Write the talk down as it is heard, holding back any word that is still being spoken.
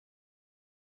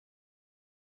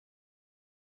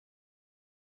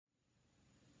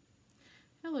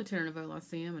Hello, Terra Novola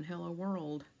Sam, and hello,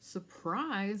 world.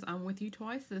 Surprise! I'm with you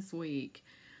twice this week.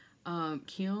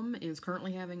 Kim is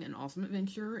currently having an awesome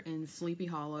adventure in Sleepy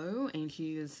Hollow, and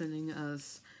she is sending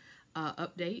us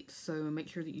updates, so make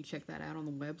sure that you check that out on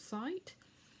the website.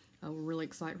 We're really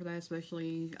excited for that,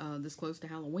 especially this close to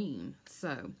Halloween.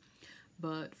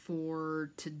 But for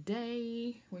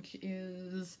today, which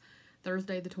is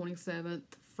Thursday the 27th,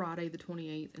 Friday the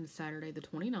 28th, and Saturday the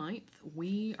 29th,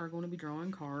 we are going to be drawing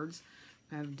cards.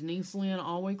 I have Denise Lynn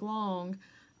all week long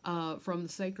from the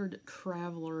Sacred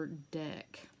Traveler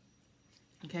deck.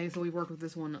 Okay, so we've worked with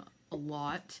this one a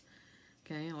lot.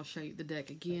 Okay, I'll show you the deck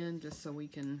again just so we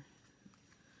can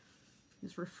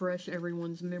just refresh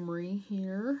everyone's memory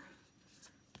here.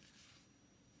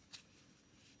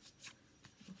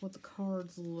 What the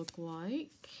cards look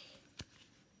like.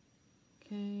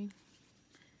 Okay,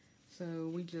 so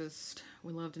we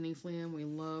love Denise Lynn. We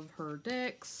love her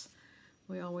decks.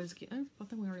 We always get, I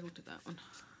think we already looked at that one.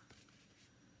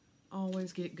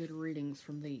 Always get good readings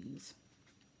from these.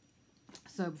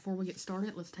 So before we get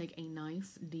started, let's take a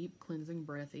nice deep cleansing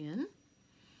breath in.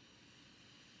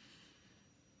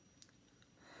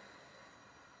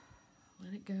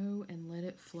 Let it go and let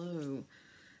it flow.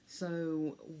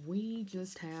 So we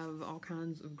just have all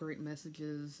kinds of great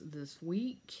messages this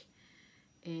week.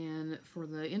 And for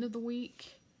the end of the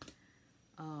week,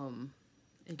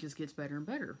 it just gets better and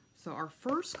better. So our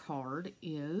first card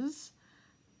is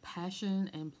Passion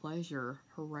and Pleasure.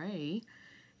 Hooray.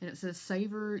 And it says,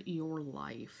 savor your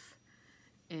life.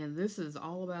 And this is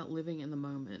all about living in the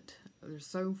moment. There's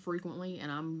so frequently,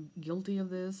 and I'm guilty of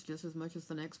this just as much as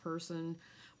the next person.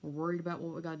 We're worried about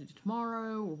what we got to do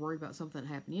tomorrow. We're worried about something that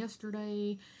happened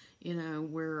yesterday. You know,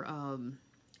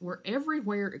 we're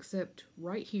everywhere except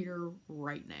right here,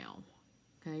 right now.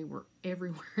 Okay, we're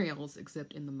everywhere else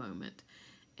except in the moment.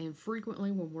 And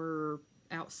frequently when we're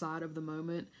outside of the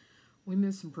moment, we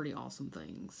miss some pretty awesome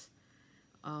things.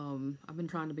 I've been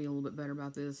trying to be a little bit better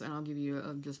about this, and I'll give you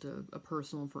just a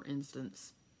personal, for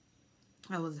instance.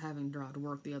 I was having to drive to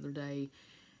work the other day,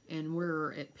 and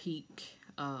we're at peak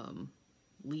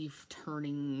leaf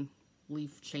turning,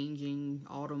 leaf changing,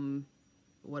 autumn,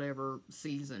 whatever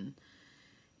season,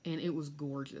 and it was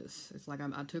gorgeous. It's like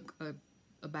I took a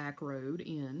back road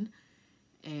in,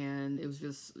 and it was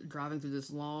just driving through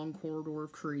this long corridor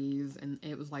of trees, and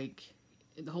it was like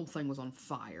the whole thing was on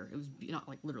fire. It was not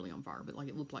like literally on fire, but like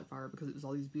it looked like fire because it was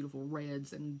all these beautiful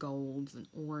reds and golds and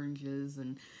oranges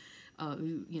and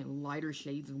lighter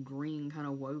shades of green kind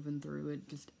of woven through it.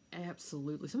 Just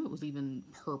absolutely, some of it was even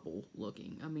purple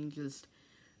looking. I mean, just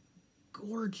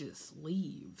gorgeous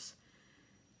leaves.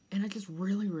 And I just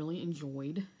really, really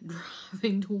enjoyed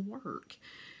driving to work,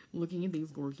 looking at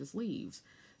these gorgeous leaves.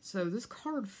 So this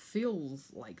card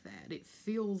feels like that. It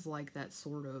feels like that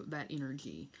sort of, that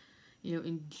energy. You know,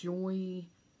 enjoy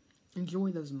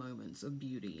those moments of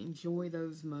beauty. Enjoy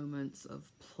those moments of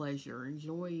pleasure.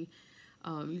 Enjoy,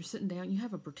 you're sitting down, you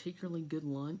have a particularly good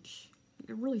lunch.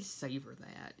 You really savor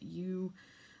that. Your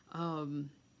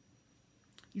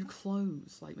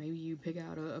clothes, like maybe you pick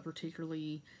out a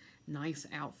particularly nice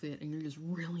outfit and you're just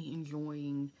really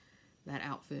enjoying that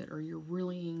outfit, or you're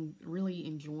really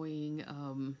enjoying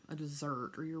a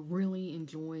dessert, or you're really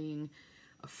enjoying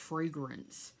a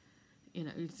fragrance. You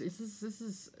know, this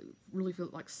is really feel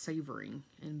like savoring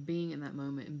and being in that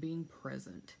moment and being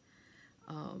present.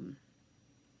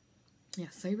 Yeah,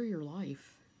 savor your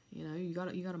life. You know, you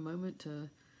got a moment to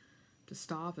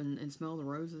stop and smell the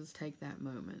roses. Take that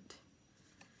moment.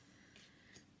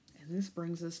 And this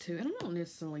brings us to, and I don't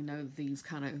necessarily know that these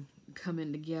kind of come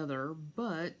in together,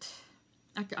 but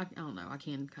I don't know. I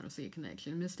can kind of see a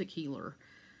connection. Mystic Healer,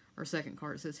 our second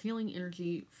card, says healing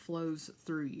energy flows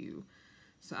through you.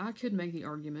 So I could make the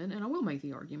argument, and I will make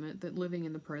the argument, that living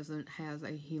in the present has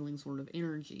a healing sort of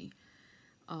energy.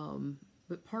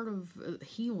 But part of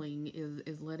healing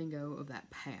is letting go of that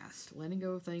past, letting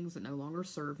go of things that no longer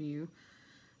serve you,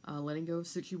 letting go of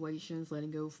situations,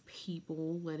 letting go of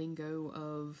people, letting go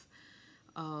of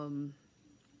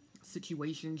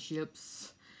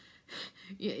situationships,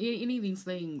 any of these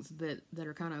things that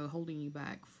are kind of holding you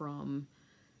back from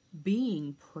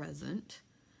being present.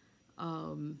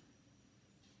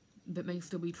 That may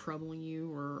still be troubling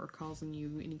you or causing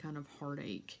you any kind of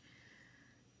heartache.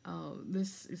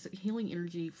 This is healing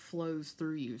energy flows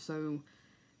through you. So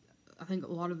I think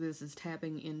a lot of this is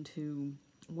tapping into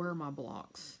where are my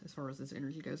blocks as far as this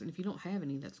energy goes. And if you don't have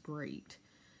any, that's great.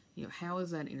 You know, how is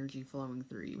that energy flowing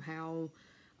through you? How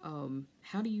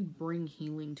do you bring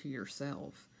healing to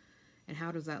yourself? And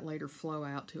how does that later flow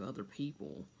out to other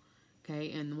people?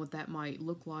 Okay, and what that might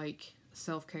look like,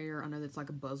 self-care, I know that's like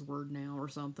a buzzword now or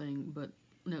something, but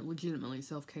legitimately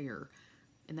self-care.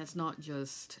 And that's not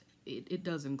just, it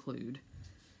does include,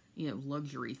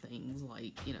 luxury things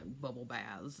like, bubble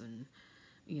baths and,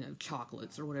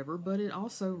 chocolates or whatever, but it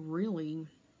also really,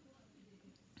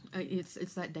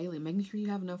 it's that daily, making sure you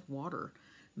have enough water,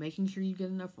 making sure you get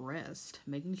enough rest,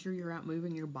 making sure you're out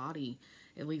moving your body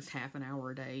at least half an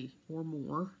hour a day or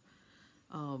more.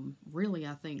 Really,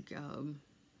 I think,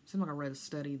 seemed like I read a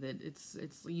study that it's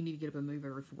you need to get up and move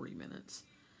every 40 minutes.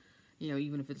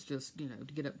 Even if it's just, to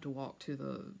get up to walk to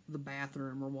the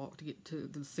bathroom or walk to get to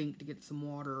the sink to get some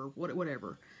water or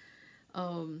whatever.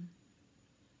 Um,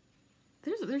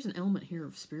 there's an element here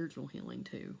of spiritual healing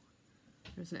too.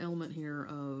 There's an element here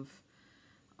of,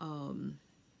 I'm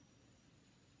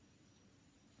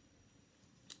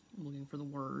looking for the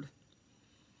word.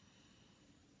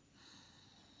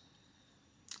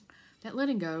 That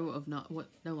letting go of not what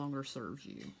no longer serves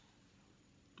you.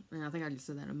 And I think I just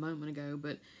said that a moment ago,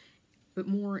 but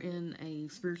more in a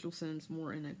spiritual sense,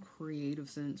 more in a creative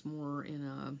sense, more in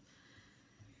a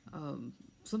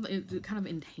something kind of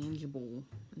intangible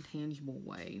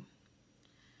way.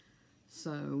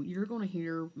 So you're going to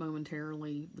hear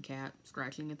momentarily the cat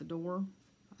scratching at the door.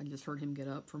 I just heard him get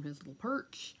up from his little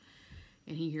perch,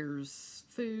 and he hears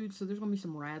food, so there's going to be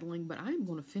some rattling, but I'm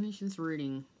going to finish this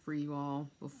reading for you all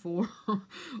before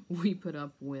we put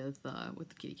up with the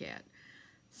kitty cat.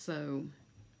 So,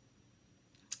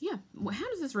 yeah, how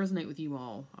does this resonate with you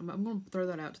all? I'm going to throw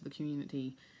that out to the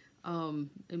community, and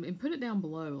put it down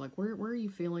below. Like, where are you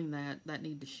feeling that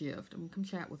need to shift? Come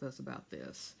chat with us about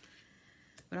this.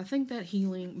 But I think that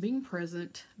healing, being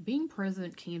present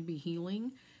can be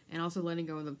healing, and also letting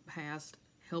go of the past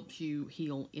helps you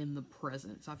heal in the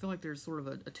present. So I feel like there's sort of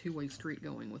a two-way street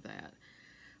going with that.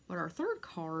 But our third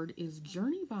card is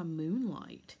Journey by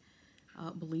Moonlight.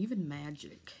 Believe in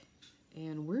magic.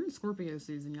 And we're in Scorpio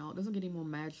season, y'all. It doesn't get any more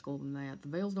magical than that. The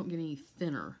veils don't get any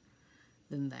thinner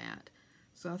than that.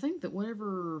 So I think that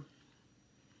whatever's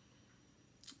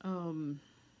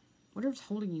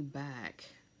holding you back,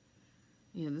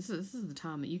 this is the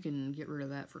time that you can get rid of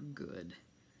that for good.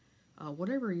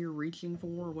 Whatever you're reaching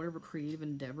for, whatever creative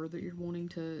endeavor that you're wanting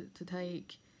to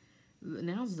take,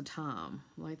 now's the time.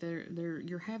 Like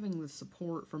you're having the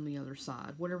support from the other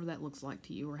side, whatever that looks like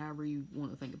to you, or however you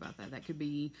want to think about that. That could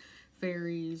be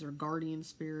fairies or guardian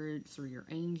spirits or your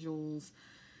angels,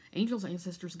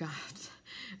 ancestors, guides.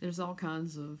 There's all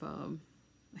kinds of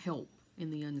help in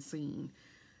the unseen.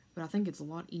 But I think it's a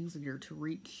lot easier to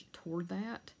reach toward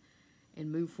that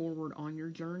and move forward on your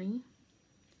journey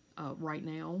right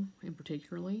now, in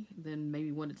particularly, than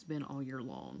maybe what it's been all year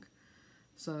long.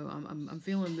 So I'm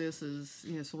feeling this as,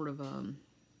 sort of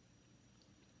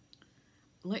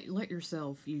let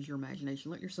yourself use your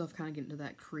imagination. Let yourself kind of get into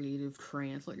that creative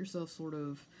trance. Let yourself sort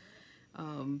of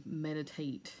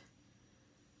meditate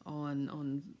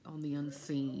on the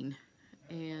unseen.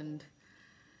 And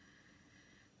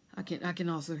I can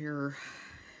also hear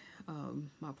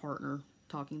my partner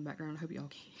talking in the background. I hope y'all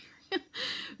can hear.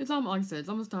 It's almost, like I said, it's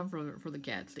almost time for the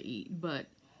cats to eat. But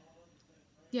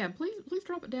yeah, please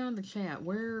drop it down in the chat.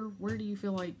 Where do you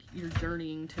feel like you're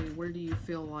journeying to? Where do you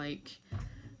feel like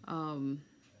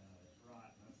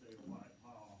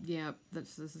yeah,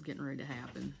 this is getting ready to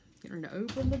happen. Getting ready to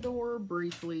open the door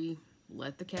briefly,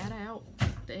 let the cat out,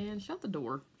 and shut the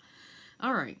door.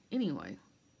 All right. Anyway,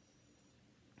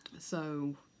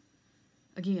 so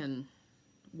again,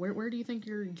 where do you think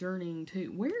you're journeying to?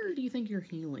 Where do you think you're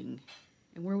healing,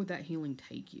 and where would that healing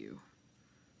take you?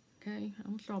 Okay, I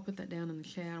want you all to put that down in the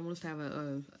chat. I want us to have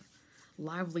a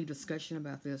lively discussion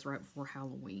about this right before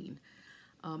Halloween.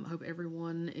 I hope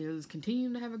everyone is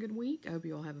continuing to have a good week. I hope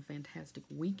you all have a fantastic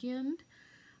weekend.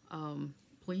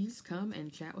 Please come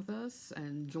and chat with us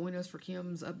and join us for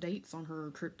Kim's updates on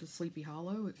her trip to Sleepy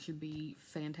Hollow. It should be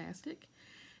fantastic.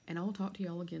 And I'll talk to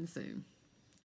y'all again soon.